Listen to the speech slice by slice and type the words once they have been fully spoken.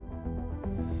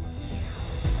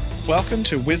Welcome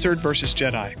to Wizard vs.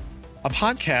 Jedi, a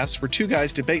podcast where two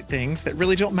guys debate things that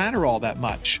really don't matter all that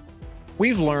much.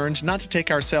 We've learned not to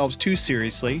take ourselves too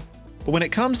seriously, but when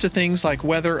it comes to things like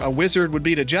whether a wizard would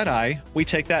beat a Jedi, we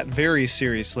take that very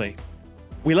seriously.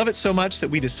 We love it so much that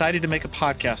we decided to make a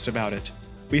podcast about it.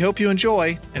 We hope you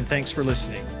enjoy, and thanks for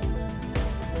listening.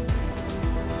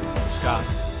 Scott.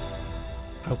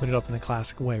 Open it up in the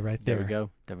classic way right there.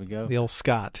 There we go. The old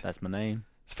Scott. That's my name.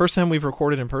 It's the first time we've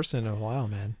recorded in person in a while,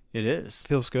 man. It is.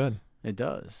 Feels good. It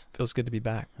does. Feels good to be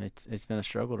back. It's been a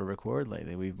struggle to record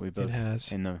lately. We both It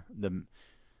has. in the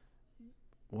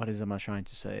what am I trying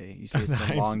to say? You say it's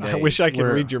been a long day. I wish I could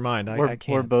read your mind. I can't.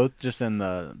 We're both just in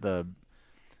the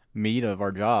meat of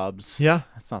our jobs. Yeah.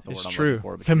 That's not the it's word I'm true. looking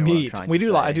for. But The you know meat. what I'm trying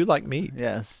to I say. do like meat.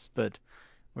 Yes, but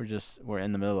we're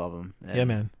in the middle of them. Yeah,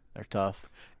 man. They're tough.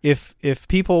 If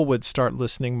people would start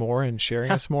listening more and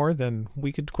sharing us more, then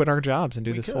we could quit our jobs and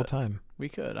do this full time. We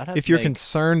could. If you're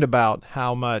concerned about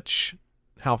how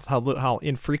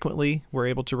infrequently we're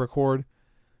able to record,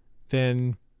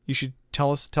 then you should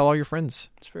tell all your friends.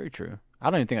 It's very true. I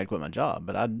don't even think I'd quit my job,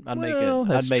 but I'd make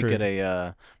true. it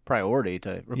a priority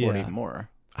to record even more.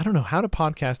 I don't know, how do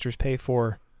podcasters pay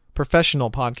for professional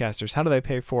podcasters? How do they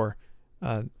pay for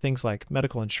things like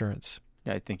medical insurance?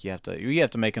 Yeah, I think you have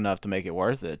to make enough to make it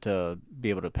worth it to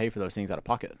be able to pay for those things out of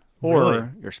pocket. Really?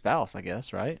 Or your spouse, I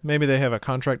guess, right? Maybe they have a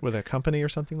contract with a company or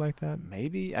something like that.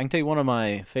 Maybe. I can tell you one of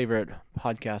my favorite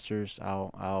podcasters.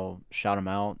 I'll shout them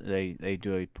out. They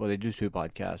do two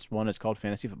podcasts. One is called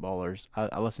Fantasy Footballers.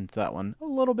 I listen to that one a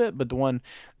little bit, but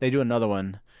they do another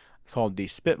one called The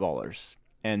Spitballers,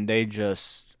 and they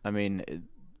just,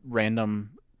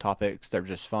 random topics. They're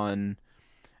just fun.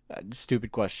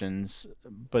 Stupid questions,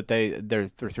 but they're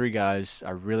three guys. I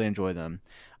really enjoy them.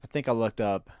 I think I looked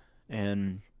up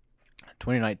in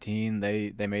 2019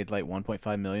 they made like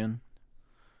 1.5 million.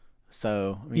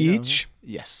 So each?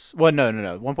 Yes. Well, no,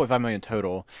 1.5 million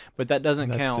total, but that doesn't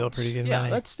count. That's still pretty good money. Yeah,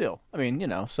 that's still.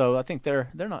 So I think they're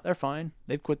fine.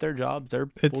 They've quit their jobs. They're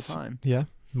full time. Yeah.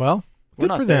 Well, we're good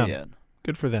not for there them. yet.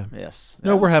 Good for them. Yes.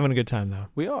 No, we're having a good time though.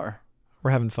 We are.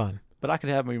 We're having fun. But I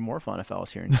could have even more fun if I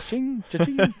was hearing cha-ching,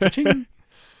 cha-ching, cha-ching.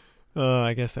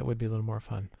 I guess that would be a little more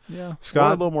fun. Yeah. Scott, or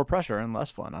a little more pressure and less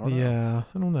fun. I don't know. Yeah,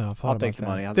 I don't know. I'll take the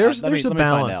money. There's a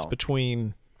balance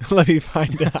between. Let me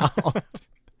find out.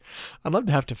 I'd love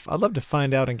to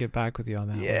find out and get back with you on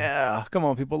that. Yeah. Come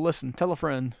on, people. Listen. Tell a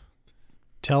friend.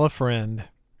 Tell a friend.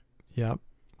 Yep.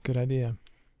 Good idea.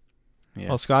 Yes.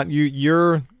 Well, Scott,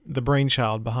 you're the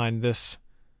brainchild behind this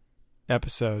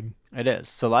episode. It is.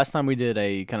 So last time we did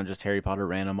a kind of just Harry Potter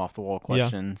random off the wall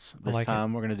questions. Yeah, this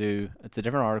time we're going to do, it's a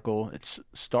different article. It's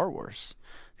Star Wars.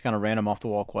 It's kind of random off the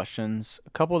wall questions. A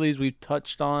couple of these we've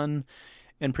touched on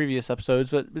in previous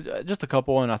episodes, but just a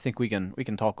couple, and I think we can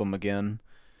talk them again.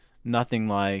 Nothing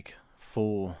like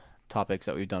full topics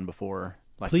that we've done before.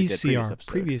 Like Please see our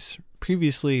episode.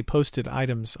 previously posted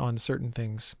items on certain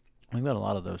things. We've got a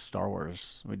lot of those Star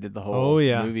Wars. We did the whole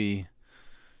movie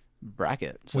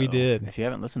bracket. So we did. If you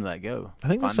haven't listened to that, go. I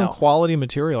think there's some quality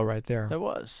material right there. There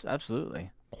was,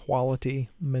 absolutely. Quality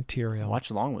material.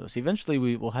 Watch along with us. Eventually,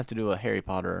 we will have to do a Harry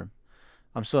Potter.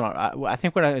 I'm still not. I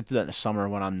think we're going to do that in the summer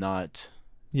when I'm not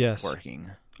working.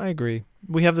 I agree.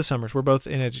 We have the summers. We're both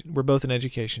in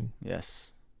education.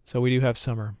 Yes. So we do have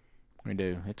summer. We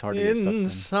do. It's hard to get stuff done. In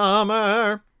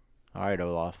summer. All right,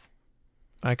 Olaf.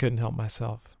 I couldn't help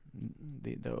myself.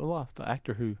 The Olaf, the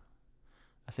actor who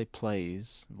I say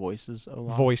plays, voices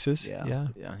Olaf. Voices, yeah,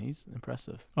 he's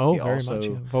impressive. Oh, very much.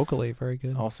 Yeah. Vocally, very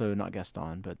good. Also, not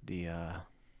Gaston, but the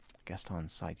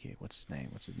Gaston's sidekick. What's his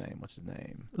name?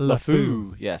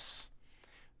 LeFou. Yes.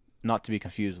 Not to be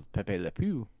confused with Pepe Le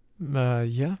Pew.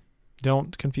 Yeah.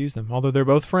 Don't confuse them. Although they're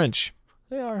both French.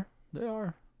 They are.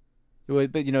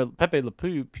 But Pepe Le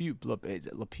Pew. Is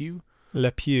it Le Pew?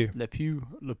 Le Pew.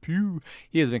 Le Pew.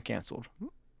 He has been canceled.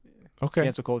 Okay.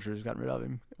 Cancel culture has gotten rid of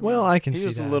him. Well, I can see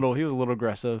that. He was a little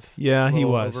aggressive. Yeah, he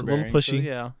was. A little pushy. So,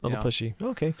 yeah. Pushy.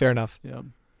 Okay, fair enough. Yeah.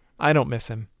 I don't miss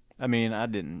him. I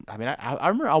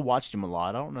remember I watched him a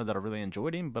lot. I don't know that I really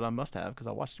enjoyed him, but I must have because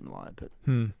I watched him a lot. But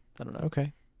I don't know.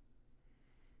 Okay.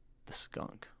 The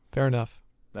skunk. Fair enough.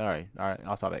 All right.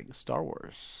 I'll talk about Star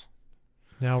Wars.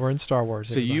 Now we're in Star Wars.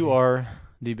 So you are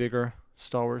the bigger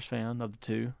Star Wars fan of the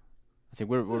two. I think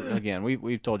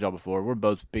we've told y'all before, we're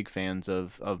both big fans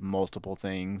of multiple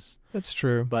things. That's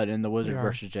true. But in the Wizard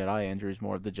versus Jedi, Andrew's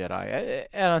more of the Jedi.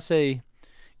 And I say,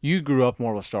 you grew up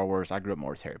more with Star Wars. I grew up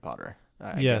more with Harry Potter.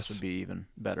 I guess would be even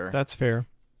better. That's fair.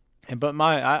 But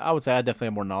I would say I definitely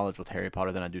have more knowledge with Harry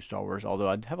Potter than I do Star Wars, although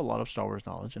I have a lot of Star Wars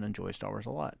knowledge and enjoy Star Wars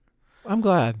a lot. I'm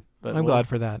glad. I'm glad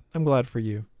for that. I'm glad for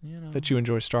you that you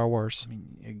enjoy Star Wars. I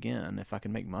mean, again. If I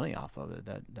could make money off of it,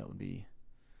 that would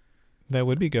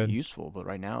be good. useful. But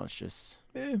right now, it's just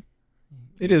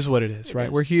it is what it is,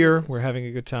 right? We're here. We're having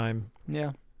a good time.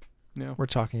 Yeah. We're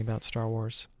talking about Star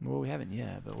Wars. Well, we haven't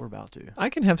yet, but we're about to. I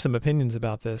can have some opinions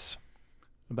about this.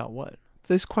 About what?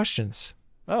 These questions.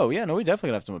 Oh yeah, no, we definitely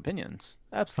gonna have some opinions.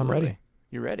 Absolutely. I'm ready.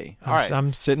 You're ready. All right.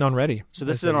 I'm sitting on ready. So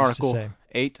this is an article,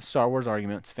 8 Star Wars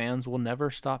arguments fans will never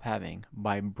stop having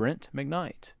by Brent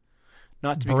McKnight.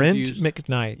 Not to be confused. Brent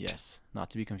McKnight. Yes. Not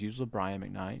to be confused with Brian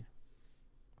McKnight.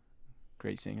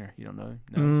 Great singer. You don't know?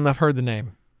 No. I've heard the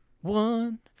name.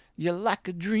 One, you're like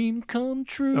a dream come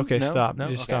true. Okay, No? stop. No?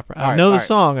 Just Okay. stop. I know the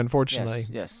song, unfortunately.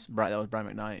 Yes. That was Brian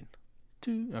McKnight.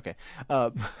 2. Okay.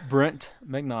 Brent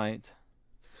McKnight.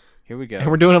 Here we go.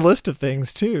 And we're doing a list of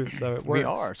things, too, so it works. We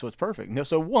are, so it's perfect. No,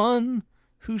 so 1,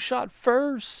 who shot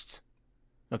first?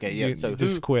 Okay, yeah. So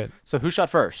just quit. So who shot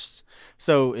first?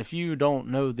 So if you don't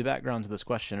know the background to this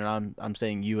question, and I'm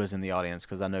saying you as in the audience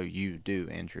because I know you do,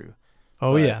 Andrew.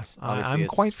 Oh but yeah, I'm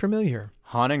quite familiar.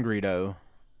 Han and Greedo,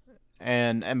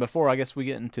 and before I guess we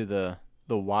get into the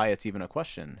why it's even a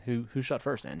question, who shot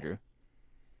first, Andrew?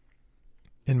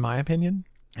 In my opinion,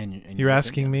 and you're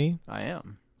asking me? I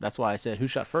am. That's why I said who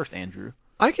shot first, Andrew.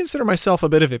 I consider myself a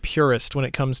bit of a purist when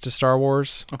it comes to Star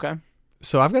Wars. Okay.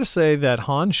 So I've got to say that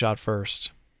Han shot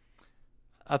first.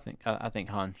 I think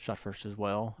Han shot first as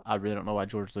well. I really don't know why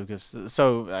George Lucas.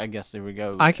 So I guess there we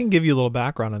go. I can give you a little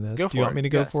background on this. Do you want me to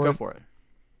go for it? Go for it.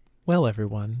 Well,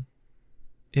 everyone,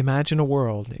 imagine a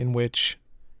world in which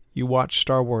you watch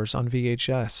Star Wars on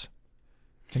VHS,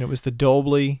 and it was the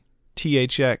Dolby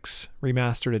THX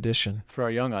remastered edition. For our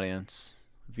young audience,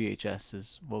 VHS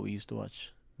is what we used to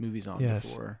watch movies on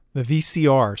before. The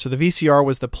VCR. So the VCR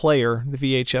was the player. The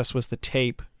VHS was the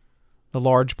tape, the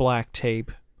large black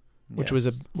tape, which was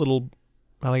a little,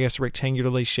 well, I guess,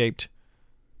 rectangularly shaped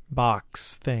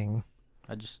box thing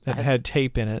that had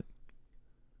tape in it.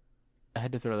 I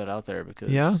had to throw that out there because...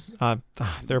 Yeah?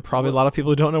 There are probably a lot of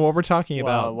people who don't know what we're talking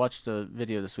about. I watched a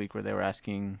video this week where they were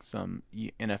asking some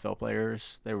NFL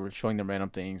players. They were showing them random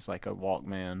things like a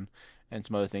Walkman and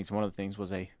some other things. One of the things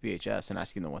was a VHS and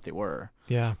asking them what they were.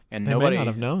 Yeah. And they nobody may not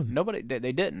have known. Nobody,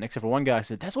 they didn't, except for one guy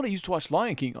said, that's what I used to watch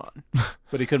Lion King on.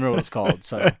 But he couldn't remember what it was called.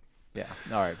 So, yeah.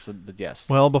 All right. So, but yes.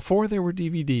 Well, before there were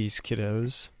DVDs,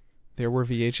 kiddos, there were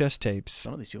VHS tapes.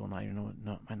 Some of these people might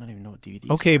not even know what DVDs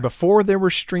Okay, are. before there were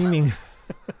streaming,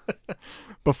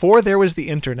 before there was the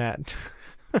internet,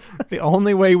 the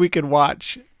only way we could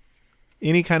watch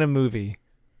any kind of movie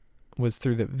was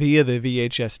via the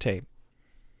VHS tape.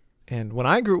 And when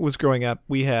I was growing up,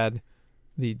 we had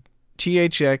the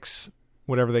THX,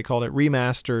 whatever they called it,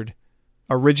 remastered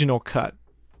original cut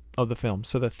of the film.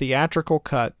 So the theatrical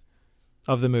cut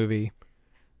of the movie,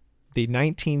 the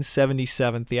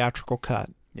 1977 theatrical cut.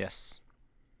 Yes.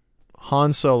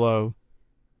 Han Solo,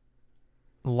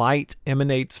 light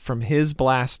emanates from his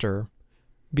blaster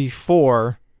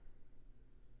before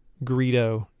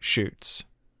Greedo shoots.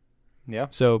 Yeah.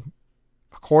 So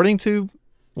according to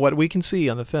what we can see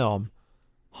on the film,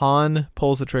 Han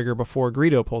pulls the trigger before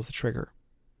Greedo pulls the trigger.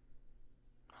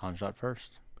 Han shot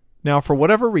first. Now, for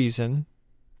whatever reason,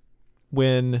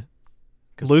 when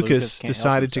Lucas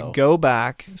decided to go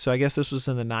back, so I guess this was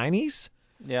in the 90s?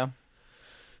 Yeah.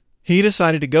 He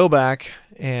decided to go back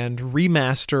and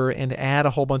remaster and add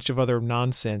a whole bunch of other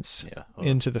nonsense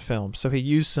into the film. So he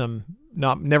used some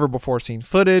never before seen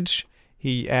footage.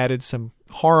 He added some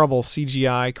horrible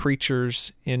CGI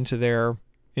creatures into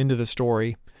the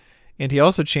story. And he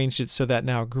also changed it so that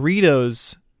now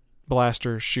Greedo's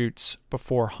blaster shoots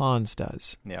before Han's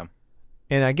does. Yeah.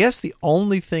 And I guess the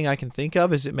only thing I can think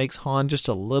of is it makes Han just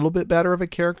a little bit better of a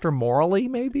character morally,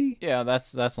 maybe? Yeah,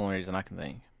 that's the only reason I can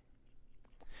think.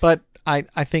 But I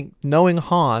think knowing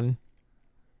Han,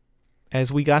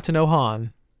 as we got to know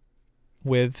Han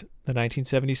with the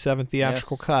 1977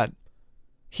 theatrical cut,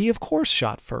 he of course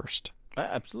shot first.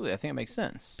 Absolutely. I think it makes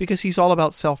sense. Because he's all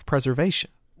about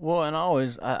self-preservation. Well, and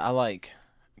I like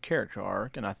character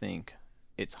arc, and I think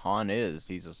he's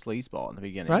a sleazeball in the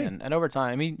beginning. Right. And over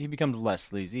time, he becomes less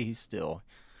sleazy. He's still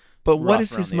But what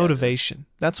is his motivation?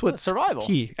 Edges. That's what's survival.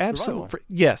 Key. Absolutely.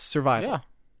 Yes, survival. Yeah.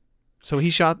 So he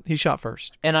shot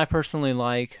first. And I personally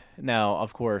like, now,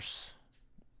 of course,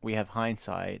 we have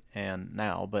hindsight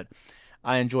but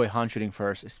I enjoy Han shooting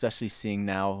first, especially seeing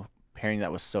now pairing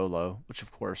that with Solo, which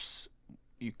of course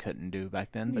you couldn't do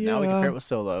back then, but now we can pair it with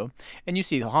Solo. And you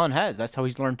see Han that's how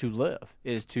he's learned to live,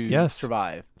 is to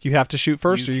survive. You have to shoot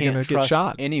first or you're going to get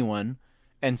shot. Anyone.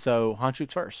 And so Han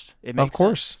shoots first. It makes Of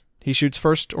course. sense. He shoots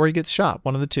first or he gets shot,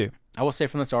 one of the two. I will say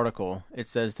from this article, it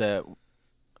says that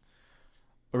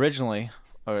originally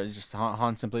Just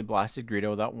Han simply blasted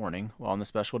Greedo without warning, while in the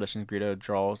special edition, Greedo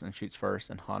draws and shoots first,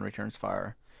 and Han returns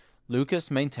fire.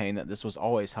 Lucas maintained that this was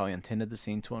always how he intended the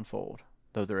scene to unfold,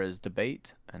 though there is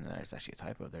debate, and there's actually a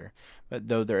typo there, but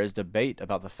though there is debate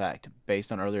about the fact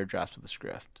based on earlier drafts of the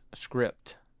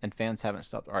script, and fans haven't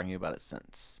stopped arguing about it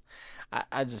since.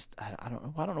 I don't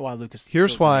know. I don't know why Lucas.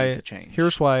 Here's feels the why. need to change.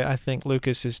 Here's why I think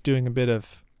Lucas is doing a bit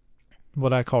of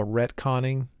what I call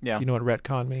retconning. Yeah. Do you know what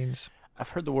retcon means? I've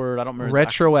heard the word. I don't remember.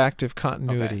 Retroactive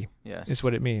continuity Okay. Yes. is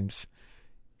what it means.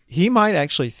 He might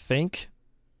actually think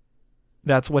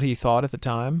that's what he thought at the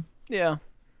time Yeah.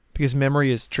 because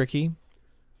memory is tricky.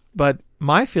 But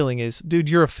my feeling is, dude,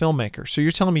 you're a filmmaker. So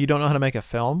you're telling me you don't know how to make a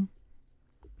film?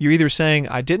 You're either saying,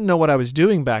 I didn't know what I was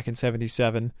doing back in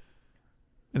 77,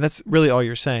 and that's really all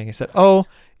you're saying, is that, oh,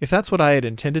 if that's what I had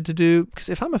intended to do, because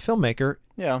if I'm a filmmaker,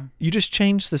 Yeah. you just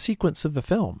change the sequence of the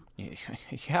film.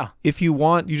 Yeah. If you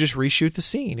want, you just reshoot the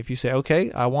scene. If you say,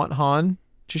 okay, I want Han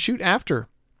to shoot after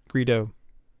Greedo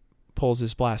pulls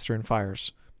his blaster and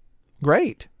fires.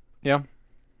 Great. Yeah.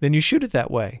 Then you shoot it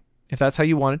that way. If that's how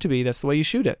you want it to be, that's the way you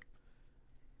shoot it.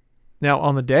 Now,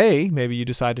 on the day, maybe you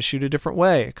decide to shoot a different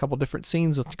way, a couple different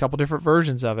scenes, a couple different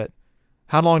versions of it.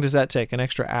 How long does that take? An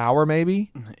extra hour,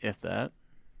 maybe? If that.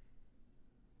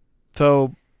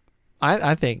 So,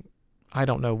 I think, I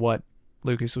don't know what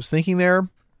Lucas was thinking there.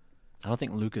 I don't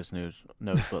think Lucas knows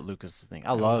what Lucas is thinking.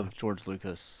 I love George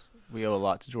Lucas. We owe a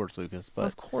lot to George Lucas, but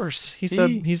Of course, he's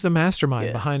he- the mastermind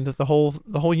Yes. behind the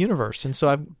whole universe, and so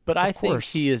I think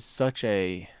course. he is such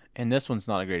a, and this one's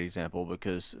not a great example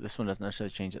because this one doesn't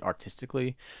necessarily change it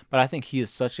artistically, but I think he is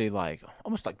such a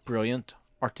almost brilliant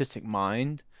artistic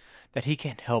mind that he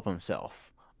can't help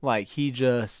himself. Like he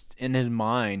just in his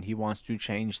mind he wants to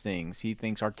change things. He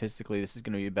thinks artistically this is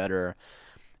going to be better,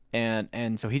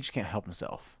 and so he just can't help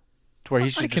himself. To where he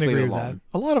should I just can leave agree it with alone.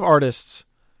 that. A lot of artists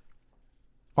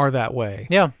are that way,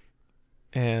 Yeah.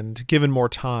 and given more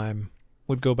time,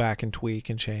 would go back and tweak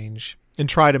and change and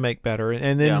try to make better.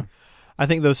 And then Yeah. I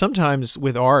think, though, sometimes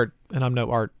with art, and I'm no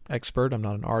art expert, I'm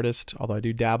not an artist, although I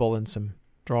do dabble in some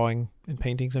drawing and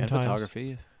painting And sometimes.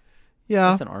 photography.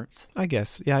 Yeah, That's an art. I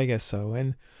guess. Yeah, I guess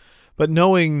so. But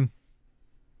knowing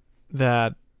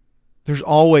that there's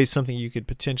always something you could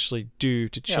potentially do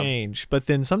to Yeah. change. But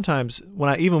then sometimes when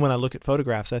I look at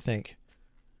photographs, I think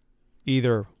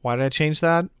either why did I change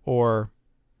that, or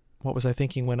what was I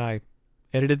thinking when I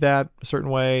edited that a certain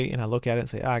way, and I look at it and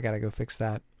say, I gotta go fix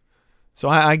that. So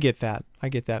I get that. I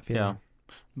get that feeling.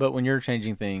 Yeah. But when you're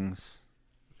changing things,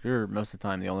 you're most of the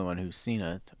time the only one who's seen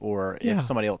it. Or Yeah. if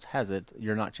somebody else has it,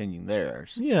 you're not changing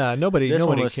theirs. Yeah, nobody This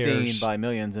one cares. was seen by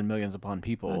millions and millions upon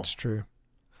people. That's true.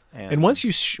 And once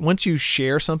you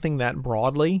share something that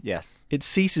broadly, yes, it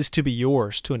ceases to be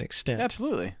yours to an extent.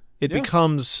 absolutely. It Yeah.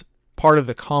 becomes part of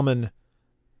the common,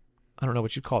 I don't know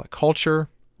what you'd call it, culture,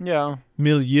 Yeah.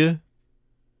 milieu.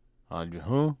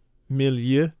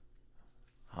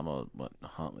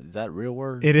 Is that a real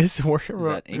word? It is a word. Is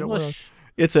that English?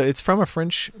 It's from a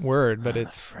French word, but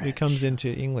it French. comes into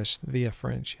English via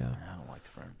French. Yeah. I don't like the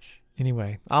French.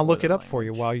 Anyway, I'll look it Other up for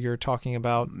you language. while you're talking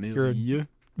about your Milieu.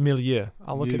 milieu.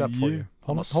 I'll look it up for you.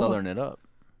 I'm gonna southern it up.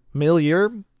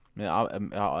 Milieu. Yeah,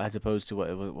 as opposed to what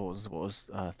was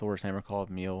Thor's hammer called?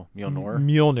 Mjolnir.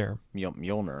 Mjolnir.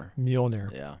 Mjolnir.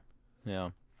 Mjolnir. Yeah, yeah.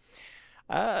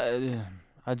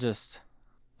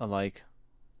 I like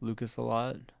Lucas a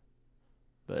lot,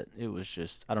 but it was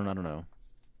just I don't know.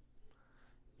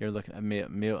 You're looking at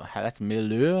that's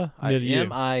milieu. Milieu.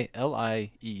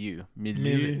 Milieu.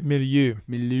 Milieu. Milieu.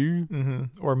 Milieu. Mm-hmm.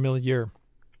 Or milieu.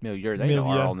 Milieu. There ain't no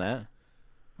Milieu. R on that.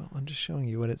 Well, I'm just showing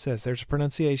you what it says. There's a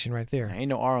pronunciation right There there. ain't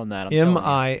no R on that. I'm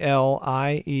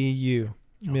telling you.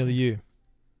 Milieu. Milieu.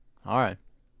 All right.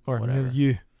 Or Whatever.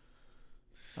 milieu.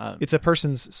 It's a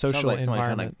person's sounds social like somebody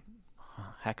trying environment. to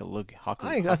hack a look.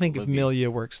 I think if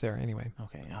milieu works there anyway.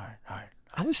 Okay. All right.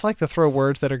 I just like to throw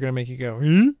words that are going to make you go,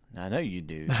 hmm? I know you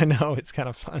do, I know, it's kind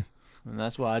of fun. and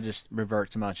that's why I just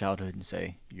revert to my childhood and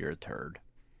say you're a turd.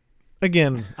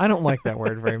 Again, I don't like that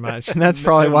word very much, and that's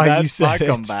probably why you said my it.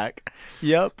 comeback.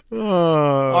 Yep. Oh.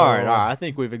 All right. I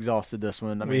think we've exhausted this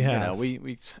one. I mean, We you have. know,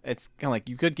 we it's kind of like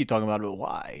you could keep talking about it, but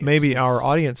why? Maybe It's- our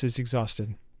audience is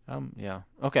exhausted. Yeah.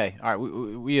 Okay. All right.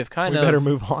 We have kind We of better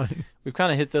move on. We've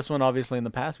kind of hit this one. Obviously, in the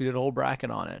past, we did a whole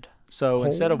bracket on it. So Whole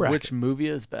instead of bracket. which movie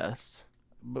is best,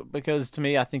 because to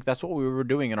me, I think that's what we were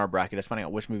doing in our bracket is finding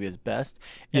out which movie is best,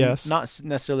 and Yes. not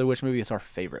necessarily which movie is our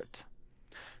favorite.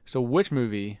 So which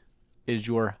movie is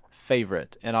your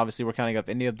favorite? And obviously, we're counting up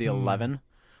any of the 11,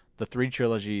 the 3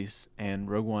 trilogies, and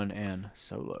Rogue One and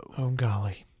Solo. Oh,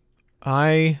 golly.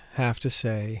 I have to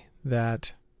say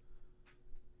that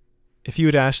If you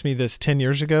had asked me this 10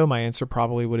 years ago, my answer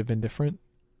probably would have been different.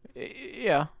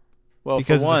 Yeah. Well,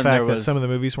 Because for of one, the fact there that was, some of the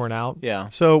movies weren't out. Yeah.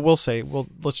 So we'll say,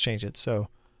 let's change it. So,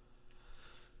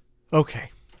 okay.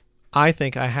 I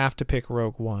think I have to pick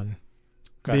Rogue One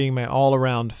being my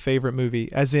all-around favorite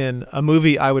movie, as in a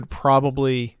movie I could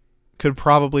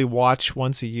probably watch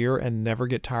once a year and never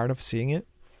get tired of seeing it.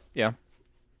 Yeah.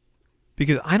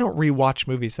 Because I don't rewatch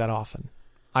movies that often.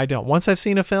 I don't. Once I've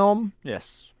seen a film,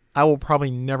 Yes. I will probably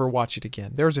never watch it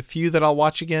again. There's a few that I'll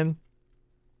watch again,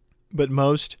 but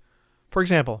most, for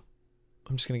example,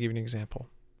 I'm just going to give you an example.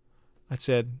 I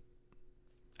said,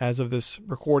 as of this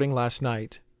recording last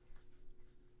night,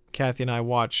 Kathy and I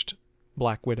watched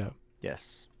Black Widow.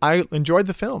 Yes. I enjoyed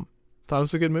the film. Thought it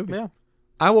was a good movie. Yeah.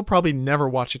 I will probably never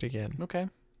watch it again. Okay.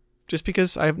 Just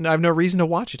because I have no reason to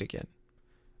watch it again.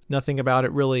 Nothing about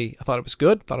it really, I thought it was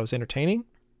good, thought it was entertaining.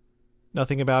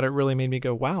 Nothing about it really made me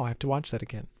go, wow, I have to watch that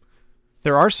again.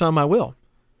 There are some I will.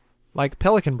 Like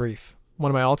Pelican Brief,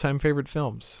 one of my all-time favorite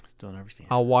films. Still never seen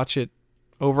it. I'll watch it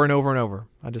over and over and over.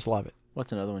 I just love it.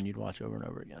 What's another one you'd watch over and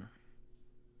over again?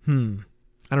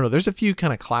 I don't know. There's a few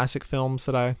kind of classic films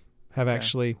that I have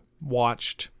actually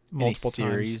watched multiple Any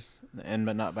times. series?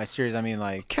 But not by series, I mean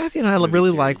like... Kathy and I movie really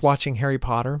series. like watching Harry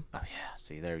Potter. Oh, yeah.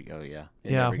 See, there you go. Yeah.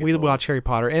 Yeah, never gets we old. watch Harry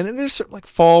Potter. And there's like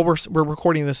fall. We're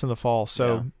recording this in the fall.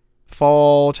 So Yeah.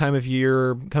 fall time of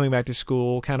year, coming back to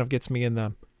school kind of gets me in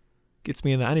the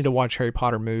I need to watch Harry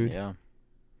Potter mood. Yeah.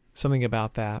 Something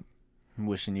about that. I'm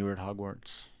wishing you were at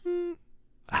Hogwarts.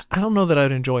 I don't know that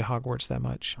I'd enjoy Hogwarts that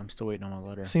much. I'm still waiting on my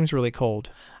letter. Seems really cold.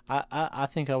 I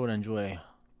think I would enjoy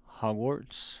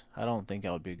Hogwarts. I don't think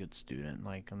I would be a good student.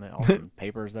 Like, and all the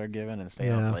papers they're given and stay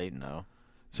Yeah. out late. No.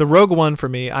 So Rogue One for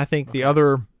me, I think the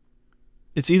other,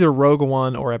 it's either Rogue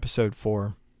One or Episode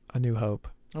 4, A New Hope.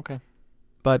 Okay.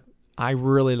 But I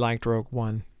really liked Rogue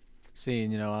One. See,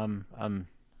 I'm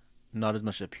not as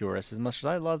much a purist as much as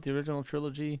I love the original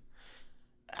trilogy.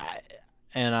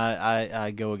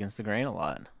 I go against the grain a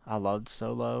lot. I loved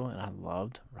Solo and I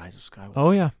loved Rise of Skywalker.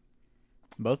 Oh yeah,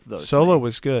 Both of those. Solo to me.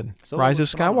 was good. Solo Rise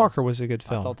was of phenomenal. Skywalker was a good I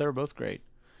film. thought they were both great.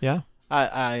 Yeah.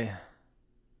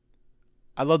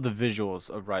 I love the visuals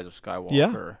of Rise of Skywalker.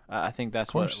 Yeah. I think that's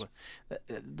Of course. what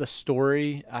the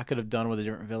story I could have done with a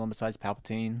different villain besides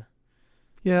Palpatine.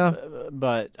 Yeah.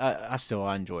 But I still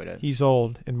enjoyed it. He's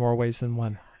old in more ways than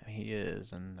one. He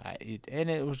is, and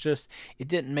it was just it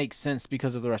didn't make sense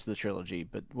because of the rest of the trilogy.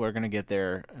 But we're gonna get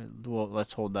there. Well,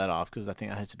 let's hold that off because I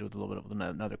think that has to do with a little bit of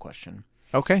another question.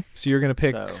 Okay. So you're gonna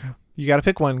pick. So- You got to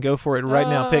pick one. Go for it right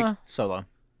now. Pick. Solo.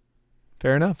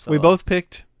 Fair enough. We Solo. both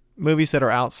picked movies that are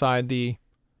outside the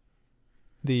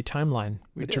timeline,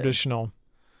 We the did. traditional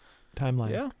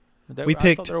timeline. Yeah, We I thought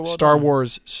picked they were well Star done.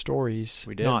 Wars stories,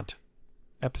 We did. not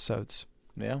episodes.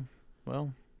 Yeah,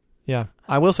 well, Yeah.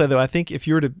 I will say though, I think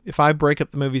if I break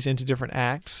up the movies into different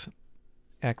acts,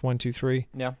 Act 1, 2, 3,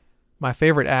 yeah, my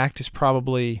favorite act is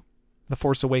probably The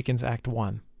Force Awakens Act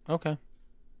 1. okay.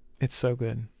 It's so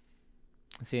good.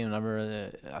 See, a number.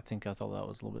 I think I thought that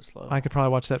was a little bit slow. I could probably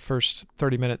watch that first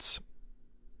 30 minutes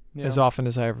yeah. as often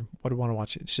as I ever would want to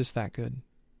watch it. It's just that good.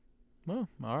 Well,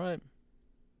 all right.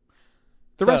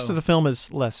 The rest of the film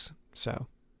is less so.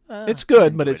 I It's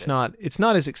good, but enjoyed it's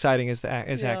not as exciting as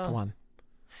as Yeah. Act 1.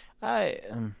 I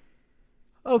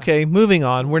Okay, moving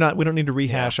on. We don't need to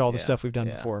rehash all the yeah, stuff we've done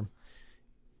yeah. before.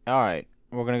 all right.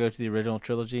 We're gonna go to the original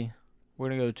trilogy. We're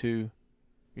gonna go to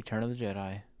Return of the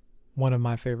Jedi. One of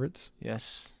my favorites.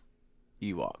 Yes,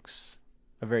 Ewoks.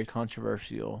 A very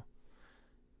controversial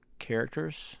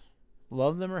characters.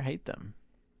 Love them or hate them.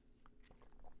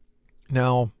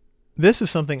 Now, this is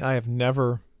something I have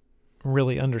never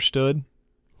really understood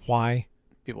why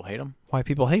People hate them.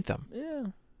 people hate them. Yeah,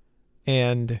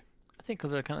 And I think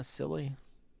because they're kind of silly.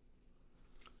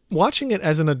 watching it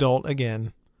as an adult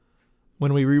again,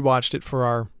 when we rewatched it for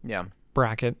our Yeah.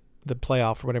 bracket, the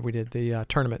playoff or whatever we did, the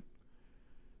tournament,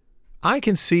 I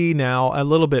can see now a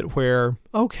little bit where,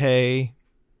 okay,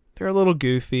 they're a little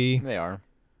goofy, They are.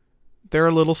 they're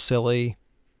a little silly,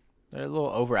 They're a little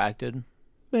overacted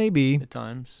maybe, at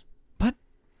times. but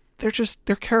they're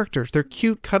characters. They're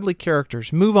cute, cuddly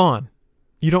characters. Move on.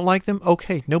 You don't like them?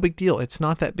 Okay, no big deal. It's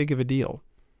not that big of a deal.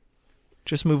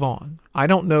 Just move on. I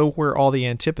don't know where all the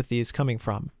antipathy is coming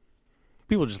from.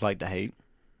 People just like to hate.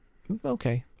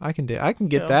 Okay, I can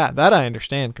get Yeah. that. That I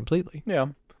understand completely. Yeah.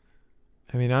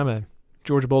 I mean, I'm a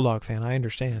Georgia Bulldog fan. I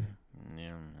understand.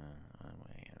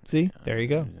 See, there you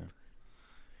go.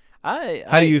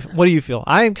 What do you feel?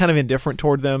 I am kind of indifferent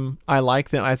toward them. I like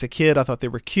them as a kid. I thought they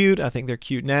were cute. I think they're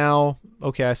cute now.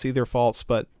 Okay, I see their faults,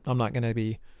 but I'm not going to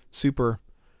be super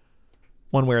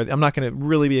one way or I'm not going to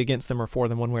really be against them or for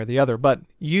them one way or the other. But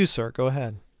you, sir, go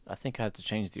ahead. I think I have to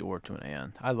change the or to an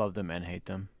and. I love them and hate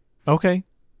them. Okay.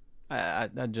 I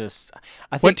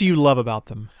think What do you love about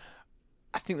them?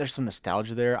 I think there's some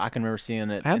nostalgia there. I can remember seeing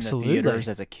it Absolutely. in the theaters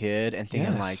as a kid and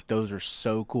thinking Yes. like those are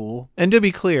so cool. And to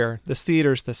be clear, this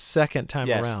theater's the second time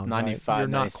Yes, around. 95, right? You're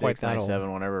not 96, quite that old.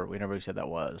 97, whenever we said that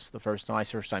was. The first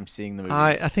time seeing the movies.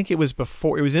 I think it was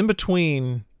before. It was in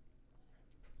between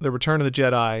the Return of the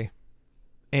Jedi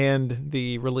and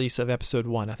the release of Episode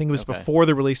 1. I think it was Okay. before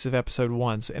the release of Episode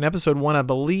 1. So, and Episode 1, I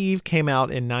believe, came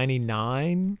out in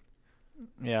 99.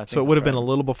 Yeah, I think So it would have that's been a right.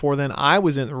 little before then. I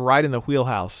was right in the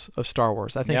wheelhouse of Star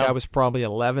Wars. I think Yeah. I was probably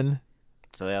 11,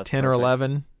 So, yeah, that's 10 or perfect.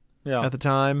 11 Yeah. at the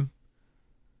time.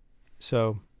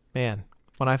 So, man,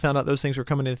 when I found out those things were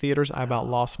coming to the theaters, I about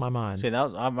lost my mind. See,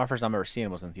 that was my first time ever seeing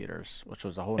them was in theaters, which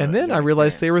was a whole. And then new I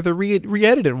realized they were experience. the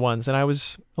re-edited ones, and I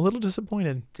was a little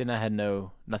disappointed. Then I had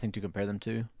nothing to compare them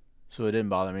to, so it didn't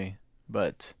bother me.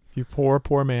 But You poor,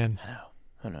 poor man.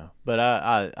 I know. But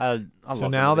I So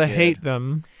loved now them as they a hate kid.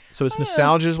 them. So it's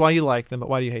nostalgia is why you like them, but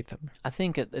why do you hate them? I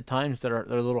think at times they're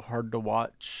a little hard to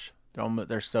watch.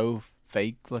 They're so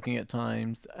fake looking at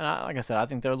times. And like I said, I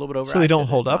think they're a little bit over. So they don't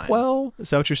hold up well? Is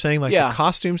that what you're saying? Like Yeah. the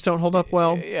costumes don't hold up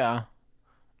well? Yeah.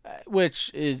 Which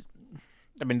is,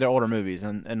 I mean, they're older movies,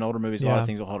 and older movies, a lot Yeah. of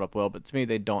things will hold up well, but to me,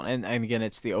 they don't. And again,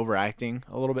 it's the overacting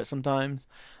a little bit sometimes.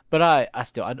 But I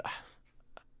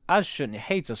shouldn't,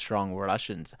 hate's a strong word.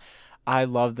 I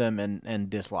love them and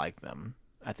dislike them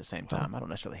at the same time. I don't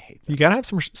necessarily hate them. You got to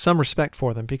have some respect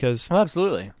for them because Oh,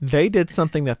 absolutely. they did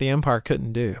something that the Empire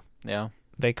couldn't do. Yeah.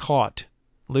 They caught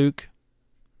Luke,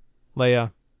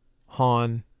 Leia,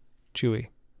 Han, Chewie.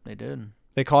 They did.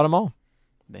 They caught them all.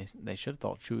 They should have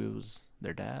thought Chewie was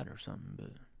their dad or something, but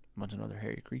a bunch of another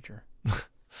hairy creature.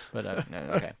 But no,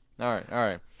 okay, all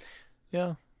right.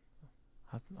 Yeah,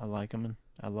 I like them and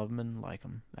I love them and like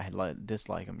them. I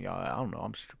dislike them. Yeah, I don't know.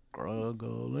 I'm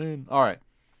struggling. All right.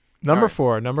 Number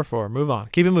All right. 4. Move on.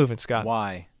 Keep it moving, Scott.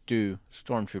 Why do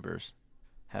stormtroopers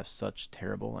have such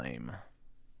terrible aim?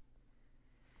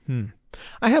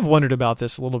 I have wondered about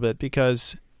this a little bit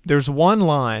because there's one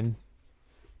line,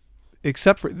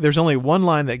 there's only one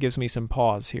line that gives me some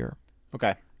pause here.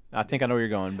 Okay, I think I know where you're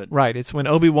going, but Right. It's when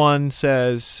Obi-Wan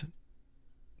says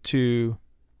to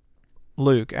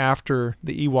Luke after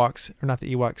the Ewoks, or not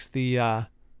the Ewoks,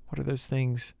 what are those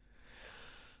things?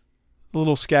 The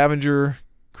little scavenger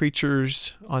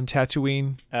creatures on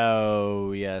Tatooine,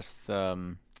 oh yes,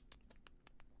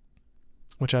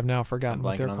 which I've now I'm forgotten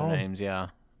what blanking they're on the called. names. Yeah,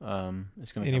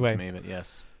 it's gonna Anyway. come to me, but yes,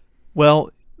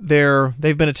 Well,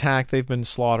 they've been attacked, they've been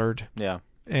slaughtered, yeah,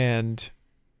 and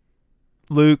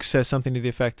Luke says something to the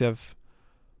effect of,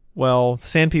 well,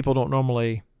 sand people don't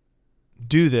normally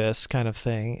do this kind of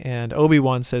thing. And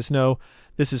Obi-Wan says, no,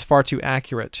 this is far too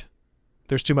accurate.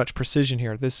 There's too much precision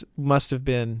here. This must have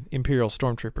been Imperial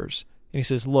stormtroopers. And he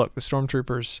says, look, the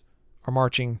stormtroopers are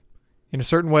marching in a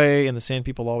certain way, and the sand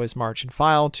people always march in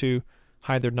file to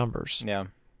hide their numbers. yeah.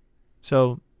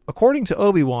 So, according to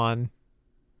Obi-Wan,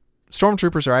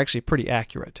 stormtroopers are actually pretty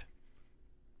accurate,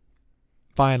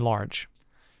 by and large.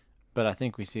 But I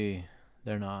think we see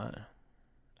they're not.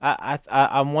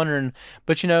 I'm wondering,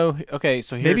 but okay.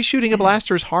 So here's, Maybe shooting a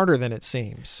blaster is harder than it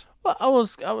seems. Well, I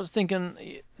was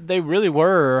thinking they really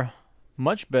were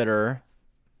much better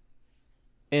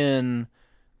in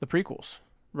the prequels,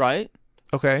 right?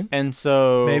 Okay. And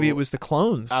so Maybe it was the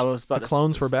clones. I was about the to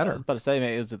clones s- were I better. was about to say,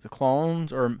 maybe is it the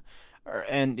clones and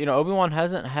Obi-Wan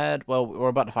hasn't had. Well, we're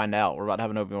about to find out. We're about to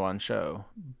have an Obi-Wan show,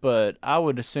 but I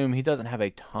would assume he doesn't have a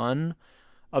ton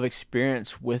of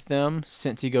experience with them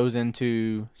since he goes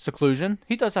into seclusion.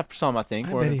 He does have some, I think.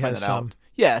 I We're bet gonna he find has that some. out.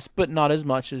 Yes, but not as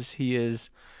much as he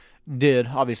did.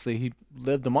 Obviously, he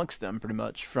lived amongst them pretty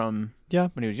much from Yeah.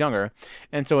 when he was younger,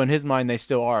 and so in his mind, they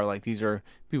still are like these are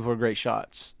people who are great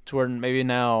shots. To where maybe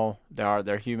now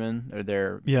they're human or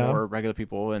they're Yeah. more regular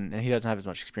people, and he doesn't have as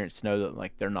much experience to know that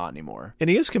like they're not anymore. And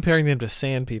he is comparing them to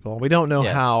sand people. We don't know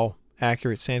Yes. how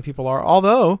accurate sand people are,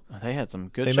 although They had some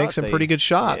good. they shots. make some pretty good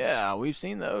shots. Yeah, we've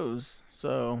seen those.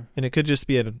 So And it could just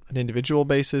be an individual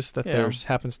basis that Yeah. there's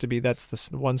happens to be that's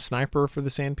the one sniper for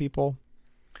the sand people.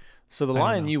 So the I don't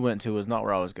line know. you went to was not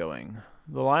where I was going.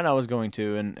 The line I was going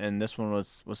to, and this one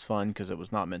was fun because it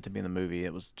was not meant to be in the movie.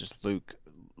 It was just Luke,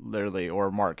 literally,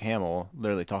 or Mark Hamill,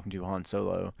 literally talking to Han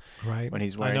Solo Right. when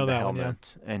he's I wearing know the that one,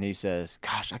 helmet, and he says,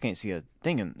 "Gosh, I can't see a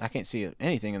thing, and I can't see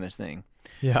anything in this thing,"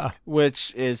 Yeah.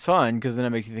 which is fun because then it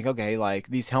makes you think, okay, like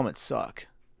these helmets suck,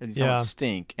 or these Yeah. helmets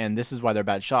stink, and this is why they're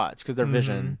bad shots because their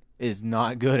vision is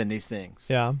not good in these things.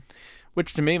 Yeah.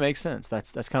 Which to me makes sense.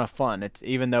 That's kind of fun. It's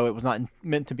even though it was not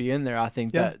meant to be in there, I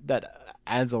think Yeah. that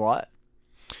adds a lot.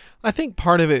 I think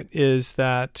part of it is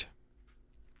that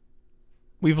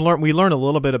we learn a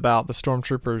little bit about the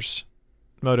stormtroopers'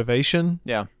 motivation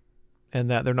Yeah. and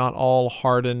that they're not all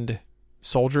hardened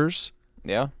soldiers.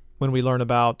 Yeah. When we learn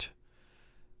about,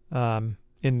 I'm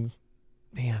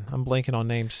blanking on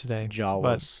names today.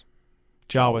 Jawas.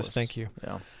 Jawas, thank you.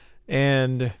 Yeah.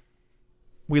 And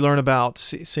we learn about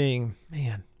seeing,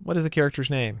 what is the character's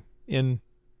name in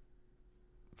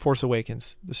Force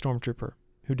Awakens, the stormtrooper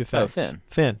who defects? Finn.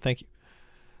 Finn, thank you.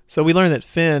 So we learn that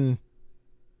Finn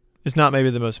is not maybe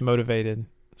the most motivated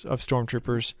of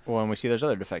stormtroopers. Well, and we see there's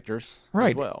other defectors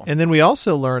Right. as well. And then we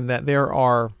also learn that there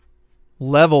are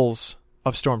levels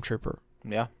of stormtrooper.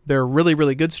 Yeah. There are really,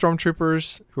 really good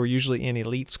stormtroopers who are usually in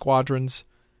elite squadrons.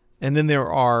 And then there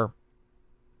are,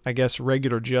 I guess,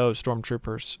 regular Joe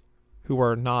stormtroopers who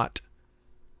are not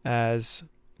as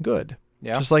good.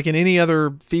 Yeah. Just like in any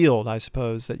other field, I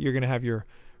suppose, that you're going to have your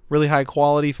really high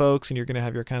quality folks and you're going to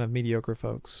have your kind of mediocre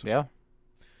folks. Yeah.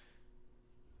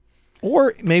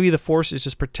 Or maybe the Force is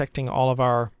just protecting all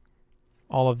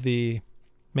of the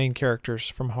main characters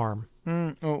from harm.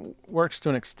 Well, works to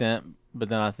an extent, but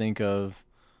then I think of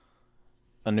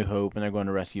A New Hope, and they're going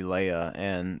to rescue Leia,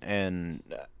 and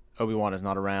Obi-Wan is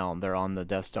not around. They're on the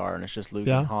Death Star, and it's just Luke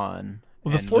and Han.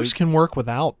 Well, the And Force Luke- can work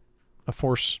without a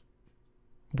Force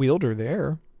wielder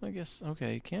there. I guess.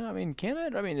 Okay. Can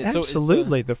it? I mean,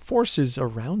 Absolutely. The Force is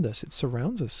around us. It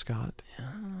surrounds us, Scott.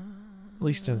 At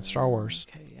least in Star Wars.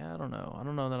 Okay. Yeah, I don't know. I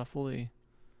don't know that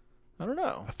I don't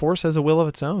know. The Force has a will of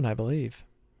its own, I believe.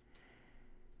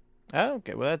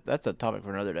 Okay. Well, that's a topic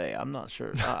for another day. I'm not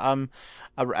sure. Right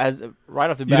off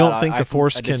the bat, You don't think I the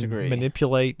Force I can disagree,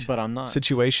 manipulate but I'm not.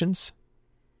 situations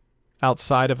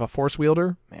outside of a Force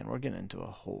wielder? Man, we're getting into a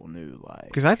whole new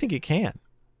Because I think it can.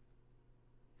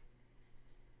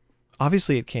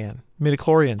 Obviously it can.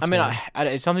 Midichlorians. I mean, man.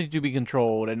 it's something to be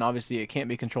controlled, and obviously it can't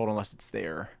be controlled unless it's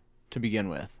there to begin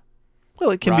with. Well,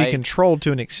 it can be right? controlled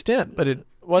to an extent, but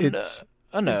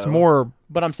it's more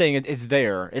But I'm saying it's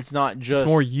there. It's not just it's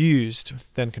more used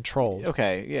than controlled.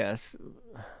 Okay. Yes.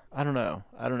 I don't know.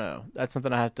 That's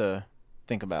something I have to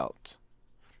think about.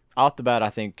 Off the bat, I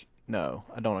think no.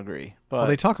 I don't agree. But Well,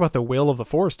 they talk about the will of the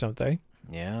Force, don't they?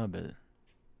 yeah, but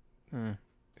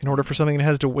In order for something that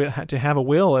has to have a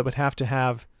will, it would have to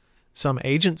have some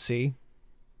agency.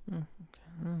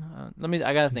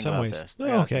 I gotta think some about ways. this. Oh, I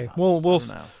gotta okay. think about We'll- this.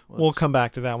 we'll I don't know. We'll come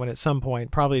back to that one at some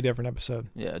point, probably a different episode.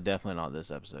 Yeah, definitely not this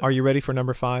episode. Are you ready for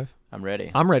number 5? I'm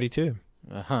ready. I'm ready too.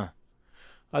 Uh-huh.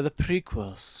 Are the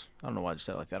prequels? I don't know why I just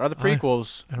said it like that. Are the I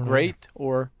prequels don't know great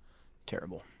or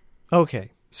terrible?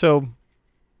 Okay, so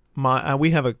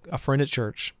we have a friend at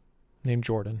church named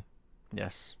Jordan.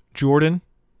 Yes. Jordan,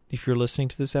 if you're listening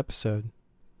to this episode,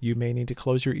 you may need to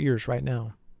close your ears right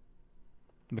now.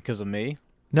 Because of me?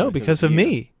 No, Or because of you?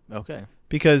 me. Okay.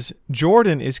 Because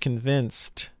Jordan is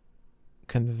convinced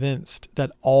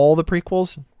that all the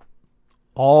prequels,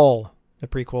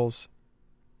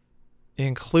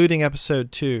 including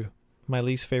Episode 2, my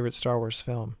least favorite Star Wars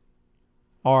film,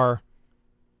 are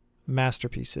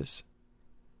masterpieces.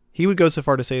 He would go so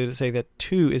far to say that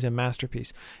 2 is a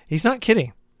masterpiece. He's not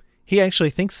kidding. He actually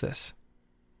thinks this.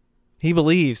 He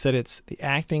believes that the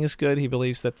acting is good. He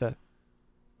believes that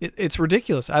it's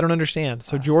ridiculous. I don't understand.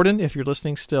 So Jordan, if you're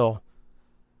listening still,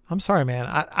 I'm sorry, man.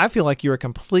 I feel like you're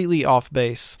completely off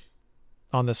base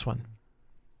on this one.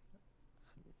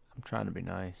 I'm trying to be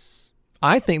nice.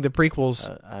 I think the prequels,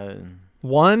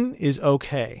 1 is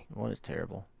okay. 1 is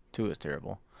terrible. 2 is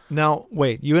terrible. Now,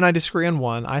 wait, you and I disagree on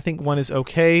 1. I think 1 is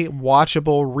okay,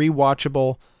 watchable,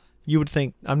 rewatchable. You would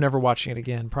think I'm never watching it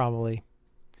again, probably.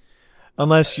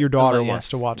 Unless your daughter wants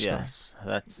to watch them. Yes,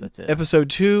 that's it. Episode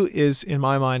 2 is, in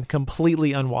my mind,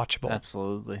 completely unwatchable.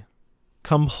 Absolutely.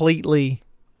 Completely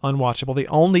unwatchable. The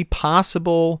only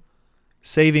possible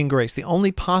saving grace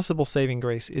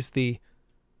is the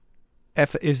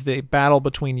battle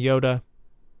between Yoda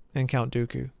and Count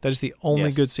Dooku. That is the only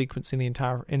Yes. good sequence in the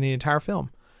entire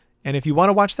film. And if you want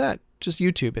to watch that, just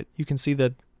YouTube it. You can see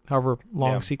the however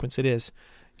long sequence it is.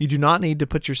 You do not need to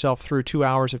put yourself through 2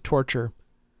 hours of torture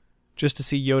just to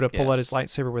see Yoda pull out his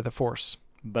lightsaber with the Force.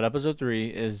 But episode 3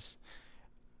 is...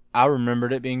 I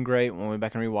remembered it being great when we went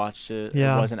back and rewatched it.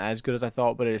 Yeah. It wasn't as good as I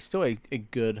thought, but it is still a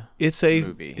good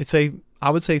movie. I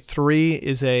would say 3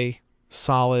 is a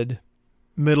solid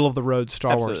middle of the road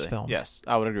Star Wars Absolutely. film. Yes,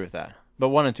 I would agree with that. But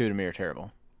 1 and 2 to me are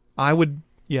terrible. I would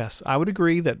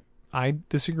agree that I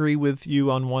disagree with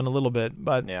you on 1 a little bit,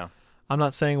 but Yeah. I'm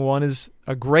not saying 1 is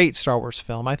a great Star Wars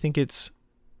film. I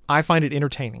find it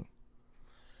entertaining.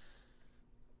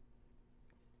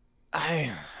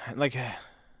 I like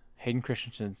Hayden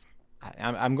Christensen's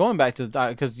I'm going back to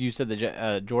because you said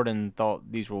that Jordan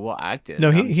thought these were well acted. No,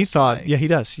 and he I'm he just thought. like, Yeah, he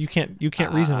does. You can't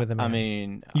reason with the man. I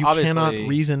mean, you obviously, cannot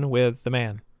reason with the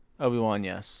man. Obi-Wan,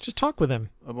 yes. Just talk with him.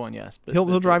 Obi-Wan, yes. But,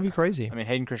 He'll drive you crazy. I mean,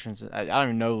 Hayden Christensen. I don't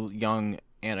even know young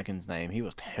Anakin's name. He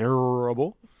was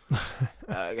terrible.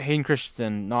 Hayden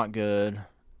Christensen, not good.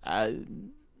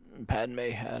 Padme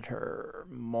had her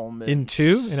moments.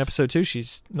 In episode 2,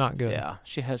 she's not good. Yeah,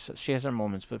 she has her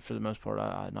moments, but for the most part,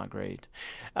 not great.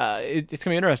 It's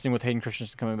gonna be interesting with Hayden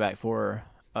Christensen coming back for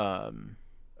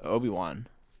Obi-Wan,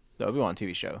 the Obi-Wan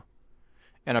TV show,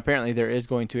 and apparently there is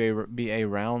going to be a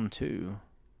round 2.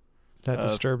 That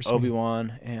disturbs me.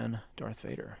 Obi-Wan and Darth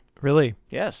Vader. Really?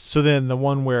 Yes. So then the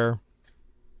one where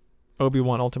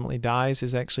Obi-Wan ultimately dies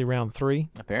is actually round 3?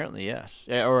 Apparently, yes.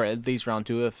 Yeah, or at least round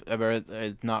 2, if ever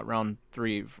not round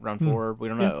 3, round 4. We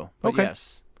don't know. But okay.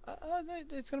 Yes.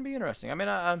 It's going to be interesting. I mean,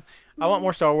 I want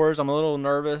more Star Wars. I'm a little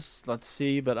nervous. Let's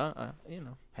see. But,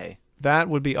 hey. That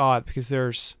would be odd because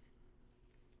there's...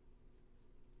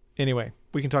 Anyway,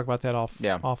 we can talk about that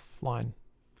offline.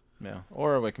 Yeah.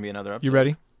 Or it can be another episode. You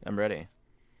ready? I'm ready.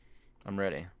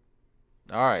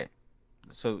 All right.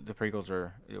 So the prequels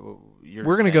are... We're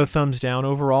going to go thumbs down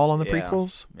overall on the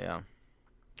prequels. Yeah.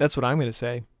 That's what I'm going to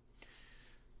say.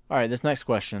 All right, this next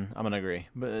question, I'm going to agree.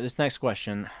 But this next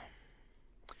question,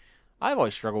 I've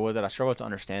always struggled with it. I struggle to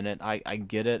understand it. I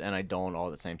get it, and I don't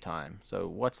all at the same time. So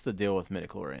what's the deal with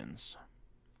midichlorians?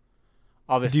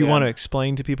 Obviously, do you want to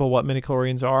explain to people what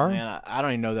midichlorians are? Man, I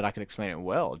don't even know that I can explain it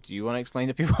well. Do you want to explain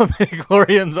to people what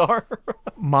midichlorians are?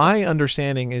 My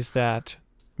understanding is that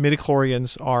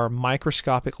midichlorians are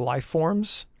microscopic life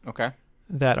forms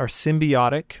that are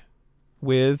symbiotic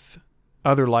with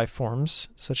other life forms,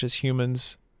 such as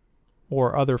humans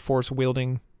or other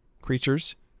force-wielding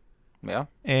creatures. Yeah.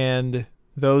 And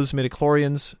those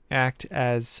midichlorians act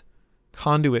as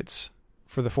conduits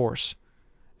for the force.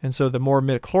 And so the more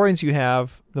midichlorians you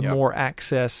have, the more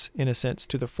access, in a sense,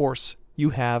 to the force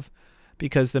you have,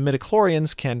 because the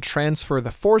midichlorians can transfer the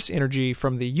force energy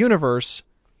from the universe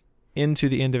into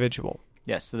the individual.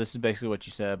 Yes, so this is basically what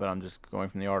you said, but I'm just going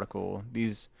from the article.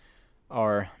 These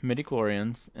are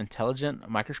midichlorians, intelligent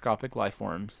microscopic life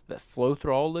forms that flow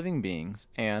through all living beings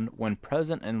and, when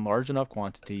present in large enough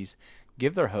quantities,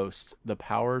 give their host the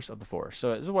powers of the force.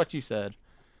 So this is what you said,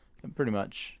 pretty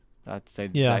much. I'd say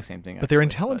the exact same thing. But they're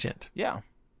intelligent. But, yeah.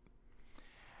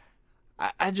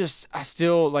 I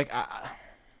still, like, I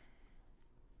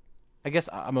guess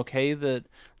I'm okay that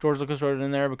George Lucas wrote it in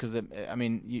there because,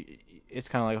 it's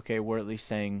kind of like, okay, we're at least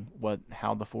saying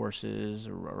how the Force is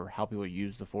or how people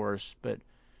use the Force, but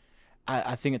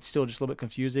I think it's still just a little bit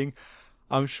confusing.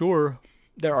 I'm sure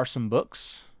there are some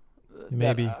books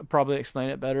that probably explain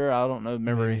it better. I don't know.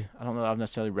 I don't know that I've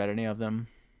necessarily read any of them.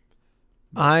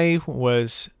 I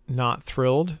was not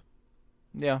thrilled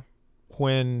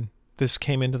when this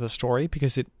came into the story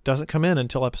because it doesn't come in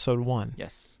until episode 1.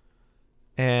 Yes.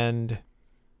 And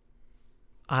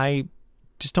I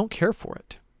just don't care for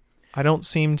it. I don't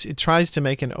seem to... It tries to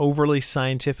make an overly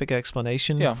scientific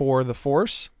explanation for the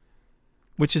Force,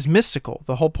 which is mystical.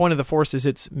 The whole point of the Force is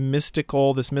it's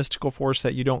mystical, this mystical force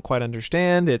that you don't quite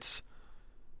understand. It's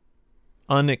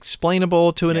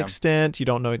unexplainable to an extent. You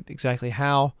don't know exactly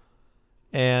how.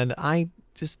 And I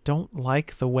just don't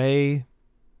like the way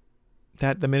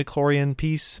that the midichlorian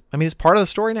piece... I mean, it's part of the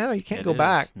story now. You can't go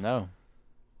back. No.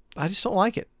 I just don't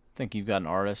like it. I think you've got an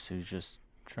artist who's just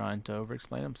trying to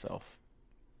over-explain himself.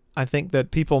 I think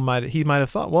that he might have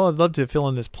thought, well, I'd love to fill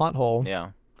in this plot hole.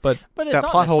 Yeah. But that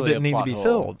plot hole didn't need to be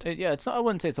filled. I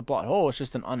wouldn't say it's a plot hole. It's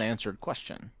just an unanswered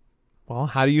question. Well,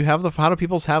 how do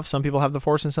people have, some people have the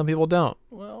Force and some people don't?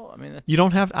 Well, I mean,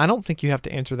 I don't think you have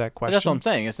to answer that question. That's what I'm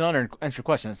saying. It's an unanswered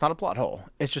question. It's not a plot hole.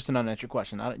 It's just an unanswered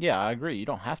question. I agree. You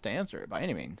don't have to answer it by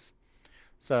any means.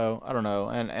 So, I don't know.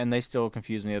 And they still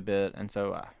confuse me a bit. And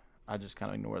so I just kind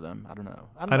of ignore them. I don't know.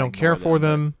 I don't care for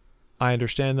them. I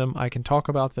understand them. I can talk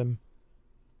about them.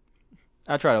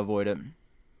 I try to avoid it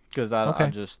because like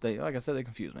I said, they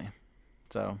confuse me.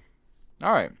 So,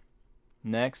 all right.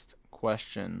 Next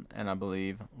question, and I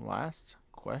believe last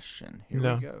question. Here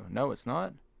we go. No, it's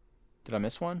not. Did I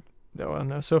miss one?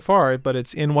 No, so far, but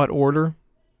it's in what order?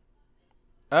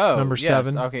 Oh, number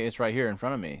 7. Okay, it's right here in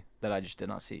front of me that I just did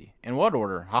not see. In what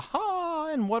order?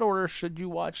 In what order should you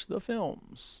watch the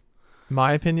films?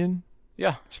 My opinion?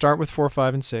 Yeah. Start with 4,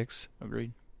 5, and 6.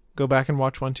 Agreed. Go back and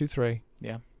watch 1, 2, 3.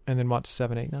 Yeah. And then watch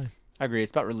 7, 8, 9. I agree.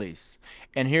 It's about release.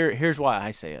 And here's why I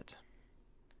say it.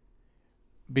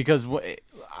 Because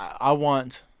I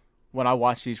want when I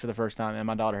watched these for the first time, and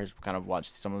my daughter has kind of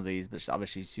watched some of these, but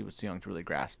obviously she was too young to really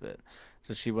grasp it.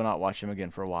 So she will not watch them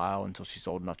again for a while until she's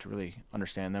old enough to really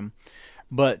understand them.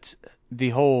 But the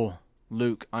whole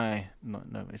Luke, no,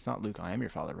 it's not Luke, I am your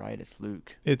father, right? It's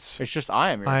Luke. It's Just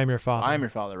I am your father. I am your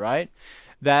father, right?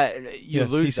 That you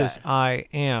yes, lose he says, that. I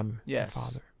am Yes. your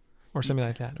father. Or something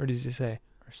like that. Or does he say,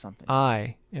 Or something.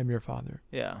 I am your father?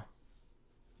 Yeah.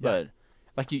 But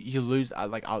like you lose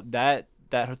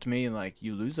that to me, like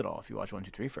you lose it all if you watch 1,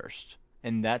 2, 3 first.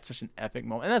 And that's such an epic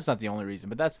moment. And that's not the only reason,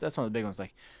 but that's one of the big ones.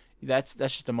 Like that's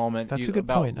just a moment. That's a good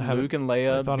about point. Luke and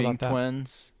Leia thought being about that.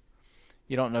 twins.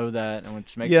 You don't know that, and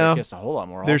which makes Yeah. the kiss a whole lot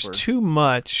more There's awkward. too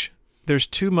much. There's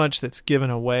too much that's given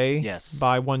away Yes.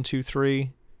 by 1, 2,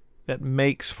 3 that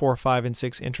makes 4, 5, and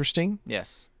 6 interesting.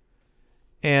 Yes.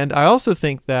 And I also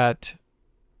think that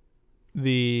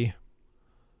the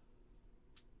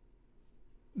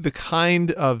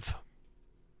kind of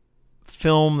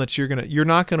film that you're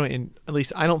not gonna, at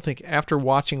least I don't think after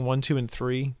watching 1, 2, and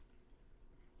 3,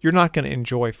 you're not gonna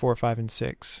enjoy 4, 5, and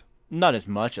 6. Not as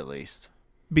much, at least.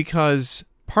 Because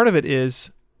part of it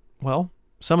is, well,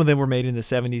 some of them were made in the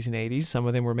 70s and 80s, some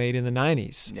of them were made in the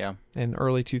 90s Yeah. and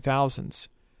early 2000s.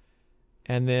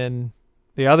 And then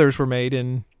the others were made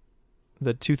in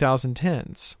the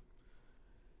 2010s.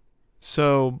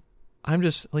 So I'm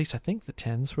just, at least I think the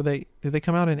 10s, did they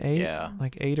come out in 8? Yeah.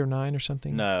 Like 8 or 9 or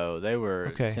something? No, they were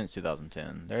Okay. since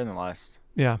 2010. They're in the last.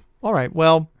 Yeah. All right.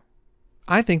 Well,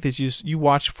 I think that you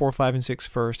watch 4, 5, and 6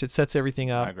 first. It sets everything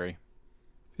up. I agree.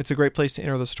 It's a great place to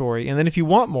enter the story. And then if you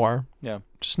want more, Yeah.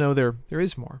 just know there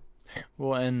is more.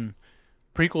 Well, and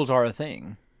prequels are a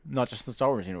thing. Not just the Star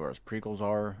Wars universe. Prequels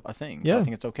are a thing. So Yeah. I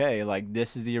think it's okay. Like,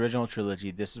 this is the original trilogy.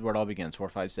 This is where it all begins, 4,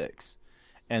 5, 6.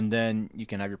 And then you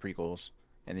can have your prequels.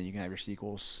 And then you can have your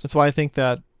sequels. That's why I think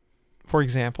that, for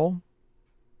example,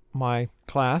 my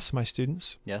class, my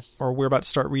students, Yes. or we're about to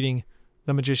start reading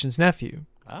The Magician's Nephew.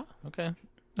 Ah, okay.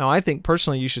 Now, I think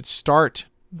personally you should start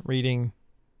reading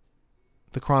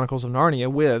The Chronicles of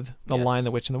Narnia with The Yes. Lion,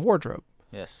 the Witch, and the Wardrobe,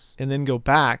 Yes. and then go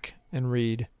back and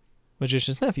read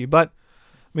Magician's Nephew. But,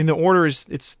 I mean, the order is,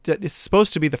 it's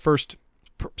supposed to be the first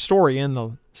story in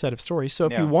the set of stories. So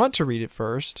if Yeah. you want to read it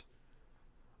first,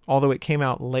 although it came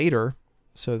out later,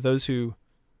 so those who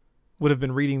would have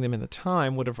been reading them in the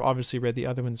time would have obviously read the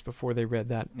other ones before they read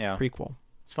that Yeah. prequel.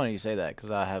 It's funny you say that because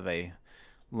I have a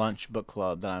lunch book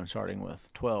club that I'm starting with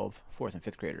 12 4th and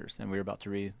 5th graders, and we're about to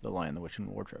read The Lion, the Witch, and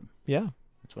the Wardrobe. Yeah.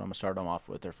 That's what I'm going to start them off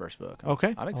with, their first book. Okay.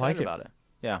 I'm I excited like it. about it.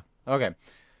 Yeah. Okay.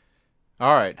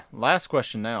 All right. Last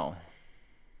question now.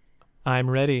 I'm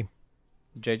ready.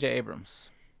 J.J. Abrams,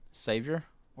 Savior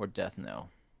or Death Knell?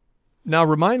 Now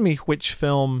remind me which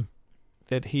film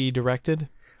that he directed.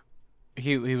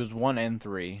 He was 1 and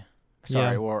 3.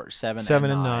 Sorry, Yeah. or 7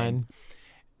 and 9.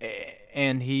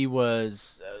 And he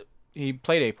was he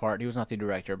played a part. He was not the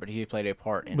director, but he played a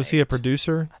part in Was he a 8.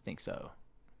 producer? I think so.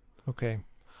 Okay.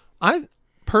 I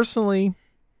personally,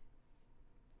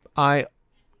 I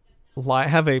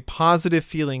have a positive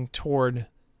feeling toward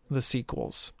the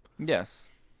sequels. Yes.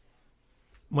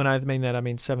 When I mean that, I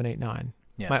mean 7, 8, 9.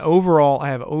 Yes. I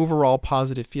have overall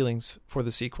positive feelings for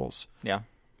the sequels. Yeah.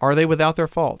 Are they without their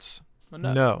faults? Well,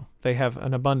 No. They have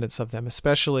an abundance of them,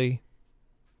 especially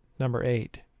number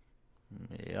 8.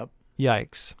 Yep.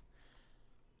 Yikes.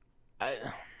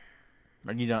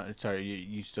 Are you done? Sorry,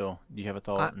 you still? Do you have a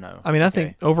thought? No. I mean, I Okay.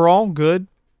 think overall good,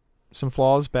 some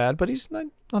flaws, bad, but he's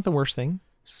not the worst thing.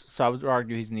 So I would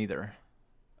argue he's neither.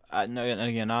 No, and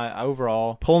again, I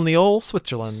overall, Pulling the old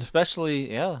Switzerland.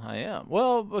 especially, yeah, I am.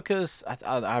 Well, because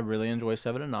I really enjoy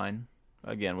 7 and 9.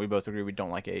 Again, we both agree we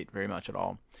don't like 8 very much at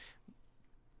all.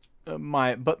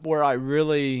 But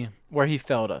where he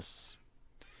failed us,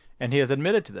 and he has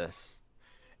admitted to this,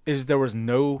 is there was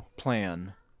no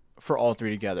plan for all 3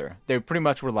 together. They pretty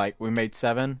much were like, we made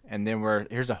 7, and then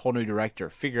here's a whole new director,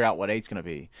 figure out what 8's gonna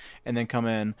be, and then come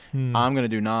in, I'm gonna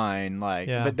do 9,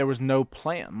 Yeah. but there was no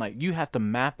plan. Like, you have to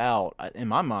map out, in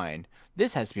my mind,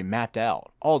 this has to be mapped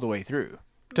out all the way through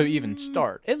to even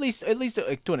start. At least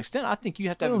to an extent, I think you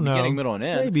have to have a don't know. beginning, middle, and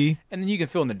end. Maybe. And then you can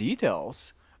fill in the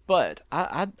details. But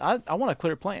I want a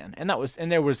clear plan, and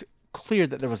there was clear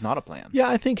that there was not a plan. Yeah,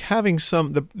 I think having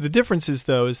the differences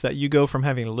though is that you go from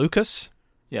having Lucas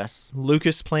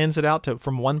plans it out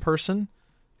from one person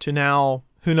to now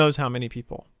who knows how many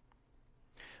people.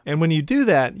 And when you do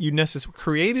that, you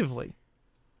necessarily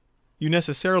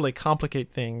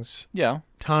complicate things Yeah.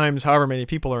 times however many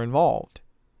people are involved.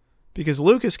 Because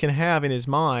Lucas can have in his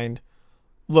mind,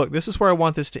 look, this is where I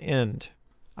want this to end.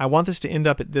 I want this to end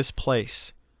up at this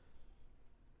place.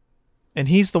 And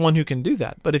he's the one who can do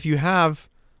that. But if you have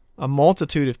a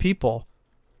multitude of people,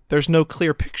 there's no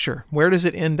clear picture. Where does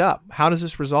it end up? How does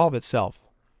this resolve itself?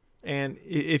 And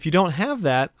if you don't have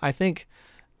that, I think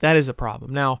that is a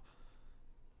problem. Now,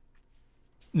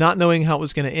 not knowing how it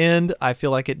was going to end, I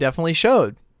feel like it definitely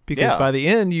showed. Because by the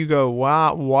end, you go,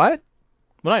 wow, what?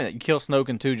 Well, you kill Snoke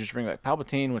and 2 just to bring back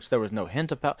Palpatine, which there was no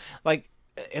hint of like,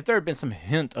 if there had been some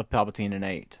hint of Palpatine in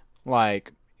 8,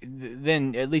 like,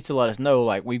 then at least to let us know,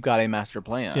 like, we've got a master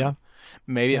plan. Yeah.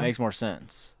 Maybe it makes more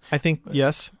sense. I think,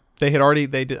 yes. They had already,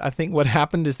 I think what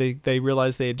happened is they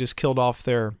realized they had just killed off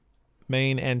their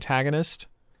main antagonist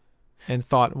and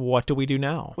thought, what do we do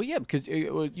now? Well, yeah, because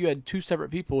you had 2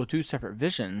 separate people with 2 separate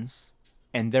visions,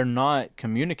 and they're not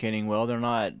communicating well. They're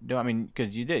not,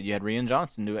 because you had Rian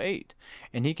Johnson do 8,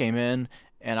 and he came in,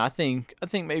 and I think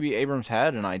maybe Abrams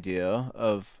had an idea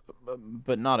of,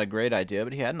 but not a great idea,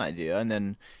 but he had an idea, and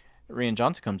then Rian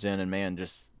Johnson comes in and, man,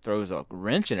 just throws a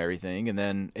wrench in everything, and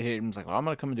then Abrams like, well, I'm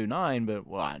going to come and do 9, but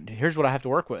here's what I have to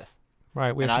work with.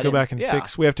 Right, we have to go back and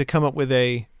fix. We have to come up with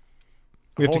a.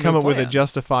 We have to come up with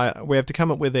We have to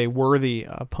come up with a worthy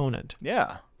opponent.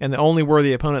 Yeah. And the only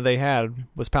worthy opponent they had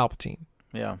was Palpatine.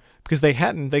 Yeah. Because they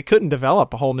couldn't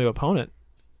develop a whole new opponent.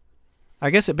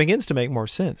 I guess it begins to make more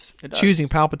sense. Choosing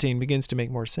Palpatine begins to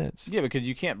make more sense. Yeah, because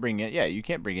you can't bring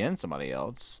in somebody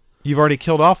else. You've already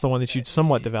killed off the one that you'd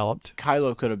somewhat developed.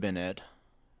 Kylo could have been it.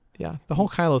 Yeah, the whole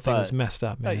Kylo thing was messed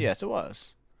up, man. Yes, it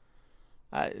was.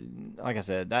 Like I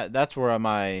said, that's where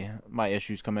my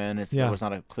issues come in. There was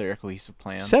not a clear, cohesive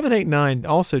plan. 7, 8, 9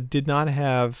 also did not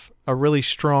have a really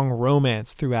strong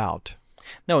romance throughout.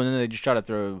 No, and then they just try to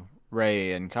throw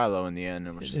Rey and Kylo in the end,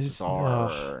 and it was just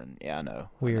bizarre. And I know.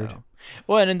 Weird. I know.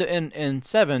 Well, and in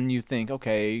 7, you think,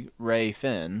 okay, Rey,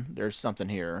 Finn, there's something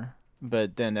here,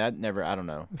 but then that never. I don't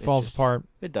know. It falls apart.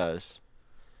 It does.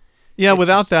 Yeah,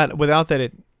 without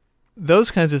that,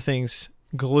 those kinds of things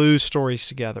glue stories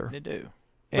together. They do.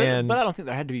 But I don't think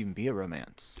there had to even be a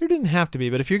romance. There didn't have to be,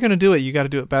 but if you're going to do it, you got to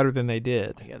do it better than they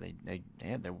did. Yeah,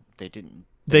 they didn't.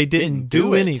 They didn't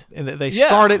do any, and they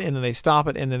start it and then they stop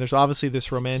it, and then there's obviously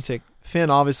this romantic. Finn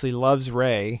obviously loves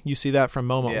Rey. You see that from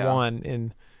moment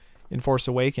 1 in Force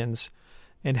Awakens,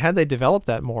 and had they developed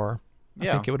that more, I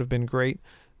think it would have been great.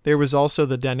 There was also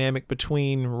the dynamic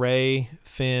between Rey,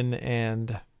 Finn,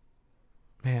 and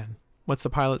what's the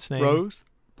pilot's name?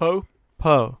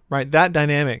 Poe. Right, that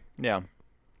dynamic. Yeah.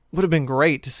 Would have been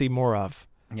great to see more of.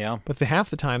 Yeah. But half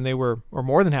the time or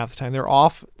more than half the time,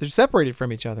 they're separated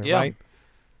from each other, right?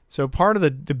 So part of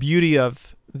the beauty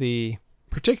of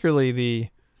particularly the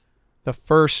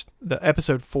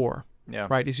episode 4,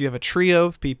 right, is you have a trio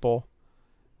of people,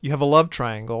 you have a love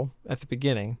triangle at the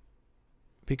beginning,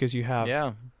 because you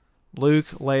have Luke,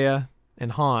 Leia,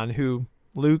 and Han, who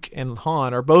Luke and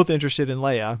Han are both interested in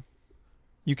Leia.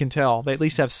 You can tell. They at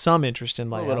least have some interest in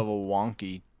Leia. A little of a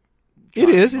wonky. It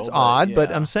is. It's odd,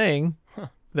 but I'm saying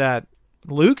that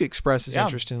Luke expresses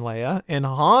interest in Leia, and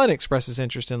Han expresses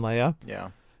interest in Leia. Yeah.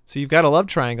 So you've got a love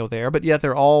triangle there, but yet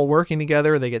they're all working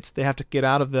together. They have to get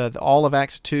out of all of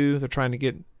Act 2. They're trying to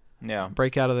get trying to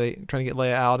get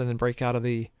Leia out and then break out of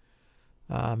the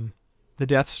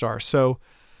Death Star. So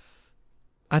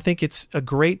I think it's a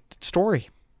great story,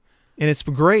 and it's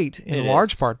great in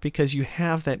large part because you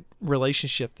have that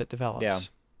relationship that develops. Yeah.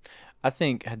 I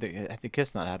think had the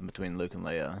kiss not happened between Luke and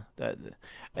Leia, that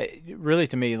really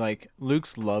to me, like,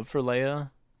 Luke's love for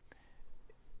Leia,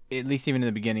 at least even in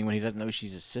the beginning when he doesn't know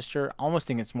she's his sister, I almost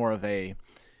think it's more of a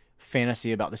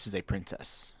fantasy about this is a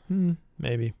princess.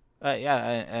 Maybe.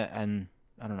 And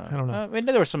I don't know. I mean,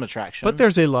 there was some attraction, but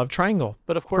there's a love triangle.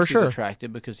 But of course, he's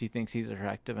attracted because he thinks he's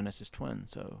attractive and it's his twin.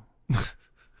 So,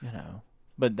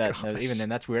 But even then,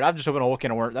 that's weird. I've just opened a whole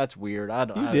can of worms. That's weird. I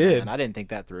didn't think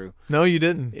that through. No, you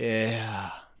didn't.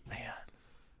 Yeah, man.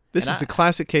 This is a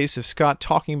classic case of Scott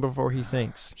talking before he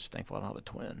thinks. I'm just thankful I don't have a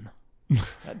twin.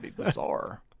 That'd be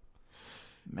bizarre.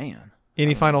 Man.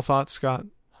 Any final thoughts, Scott?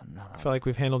 No, I feel like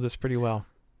we've handled this pretty well.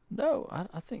 No,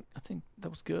 I think that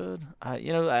was good.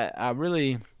 I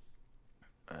really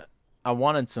I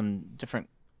wanted some different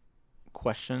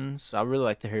questions. I really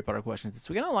like the Harry Potter questions this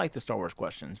week. I don't like the Star Wars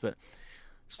questions, but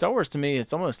Star Wars to me,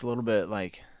 it's almost a little bit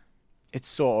like it's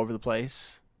so all over the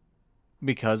place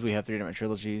because we have 3 different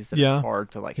trilogies that it's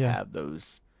hard to have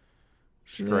those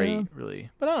straight, really.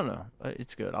 But I don't know.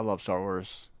 It's good. I love Star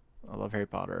Wars. I love Harry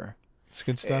Potter. It's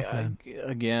good stuff, man.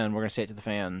 Again, we're going to say it to the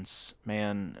fans.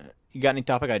 Man, you got any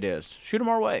topic ideas? Shoot them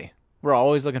our way. We're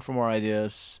always looking for more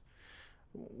ideas.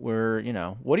 What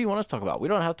do you want us to talk about? We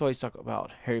don't have to always talk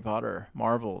about Harry Potter,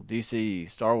 Marvel, DC,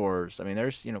 Star Wars. I mean,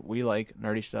 we like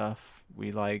nerdy stuff.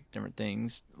 We like different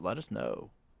things. Let us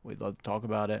know. We'd love to talk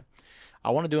about it.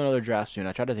 I want to do another draft soon.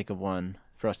 I tried to think of one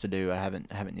for us to do. I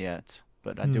haven't yet.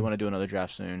 but I do want to do another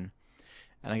draft soon.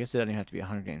 And I guess it doesn't even have to be a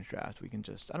Hunger Games draft. We can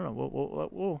just, I don't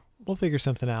know, We'll figure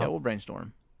something out. yeah, we'll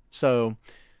brainstorm. So,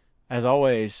 as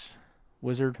always,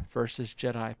 Wizard versus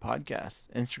Jedi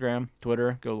podcast. Instagram,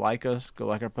 Twitter, go like us, go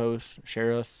like our posts,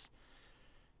 share us,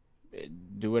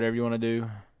 do whatever you want to do.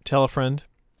 Tell a friend.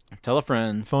 Tell a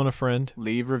friend. Phone a friend.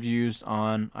 Leave reviews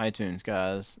on iTunes,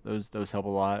 guys. Those help a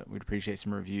lot. We'd appreciate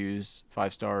some reviews.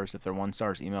 5 stars. If they're 1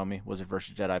 stars, email me,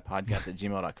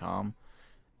 wizardversusjedipodcast@gmail.com.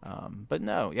 But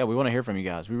no, yeah, we want to hear from you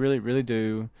guys. We really, really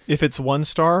do. If it's 1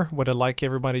 star, what I'd like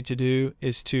everybody to do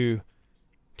is to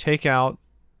take out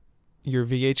your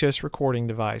VHS recording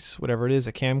device, whatever it is,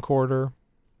 a camcorder,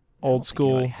 old school.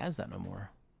 Nobody has that no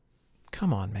more.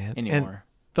 Come on, man. Anymore. And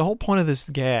the whole point of this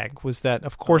gag was that,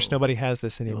 of course, nobody has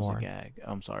this It anymore. was a gag.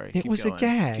 I'm sorry. It Keep was a going.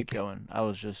 gag. Keep going. I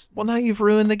was just. Well, now you've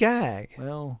ruined the gag.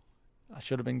 Well, I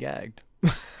should have been gagged.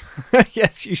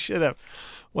 Yes, you should have.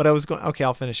 Okay,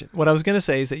 I'll finish it. What I was going to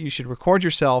say is that you should record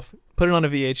yourself, put it on a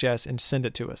VHS, and send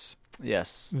it to us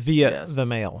Yes. via Yes. the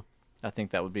mail. I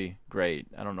think that would be great.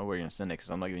 I don't know where you're gonna send it because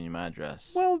I'm not giving you my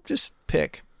address. Well, just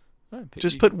pick. All right,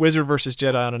 Just put Wizard versus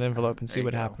Jedi on an envelope and There see you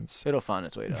what go. happens. It'll find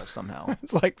its way to us somehow.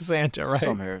 It's like Santa, right?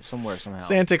 Somewhere, somehow.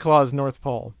 Santa Claus, North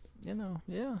Pole. You know,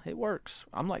 yeah, it works.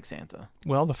 I'm like Santa.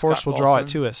 Well, the Force Scott will draw it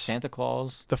Paulson, to us. Santa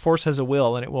Claus. The Force has a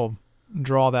will, and it will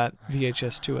draw that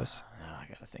VHS to us. Oh, I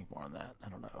gotta think more on that. I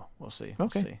don't know. We'll see. Okay. We'll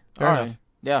see. Fair All enough. right.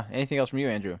 Yeah. Anything else from you,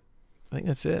 Andrew? I think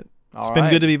that's it. All It's right. been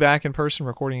good to be back in person,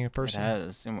 recording in person. It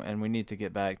has, and we need to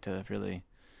get back to really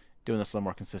doing this a little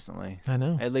more consistently. I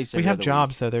know. At least We every have other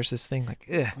jobs, though. There's this thing like,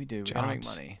 week. We do. We gotta make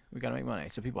jobs. money. We gotta make money.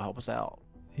 So people help us out.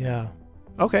 Yeah.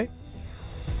 Okay.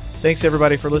 Thanks,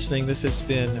 everybody, for listening. This has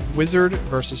been Wizard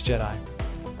versus Jedi.